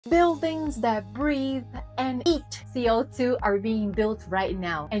Buildings that breathe and eat CO2 are being built right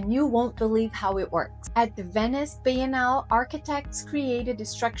now, and you won't believe how it works. At the Venice Biennale, architects created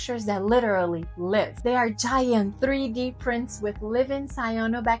structures that literally live. They are giant 3D prints with living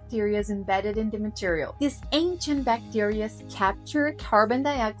cyanobacteria embedded in the material. These ancient bacteria capture carbon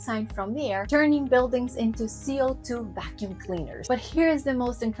dioxide from the air, turning buildings into CO2 vacuum cleaners. But here's the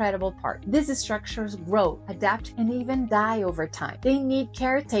most incredible part. These structures grow, adapt, and even die over time. They need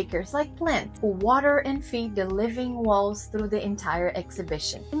caretakers like plants who water and feed the living walls through the entire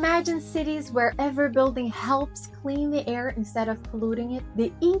exhibition. Imagine cities where every building helps clean the air instead of polluting it.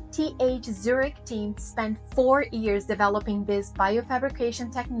 The ETH Zurich team spent 4 years developing this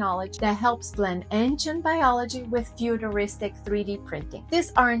biofabrication technology that helps blend ancient biology with futuristic 3D printing.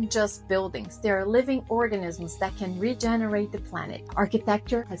 These aren't just buildings, they are living organisms that can regenerate the planet.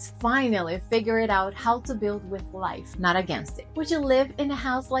 Architecture has finally figured out how to build with life, not against it. Would you live in a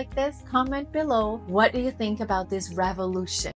house like this? Comment below. What do you think about this revolution?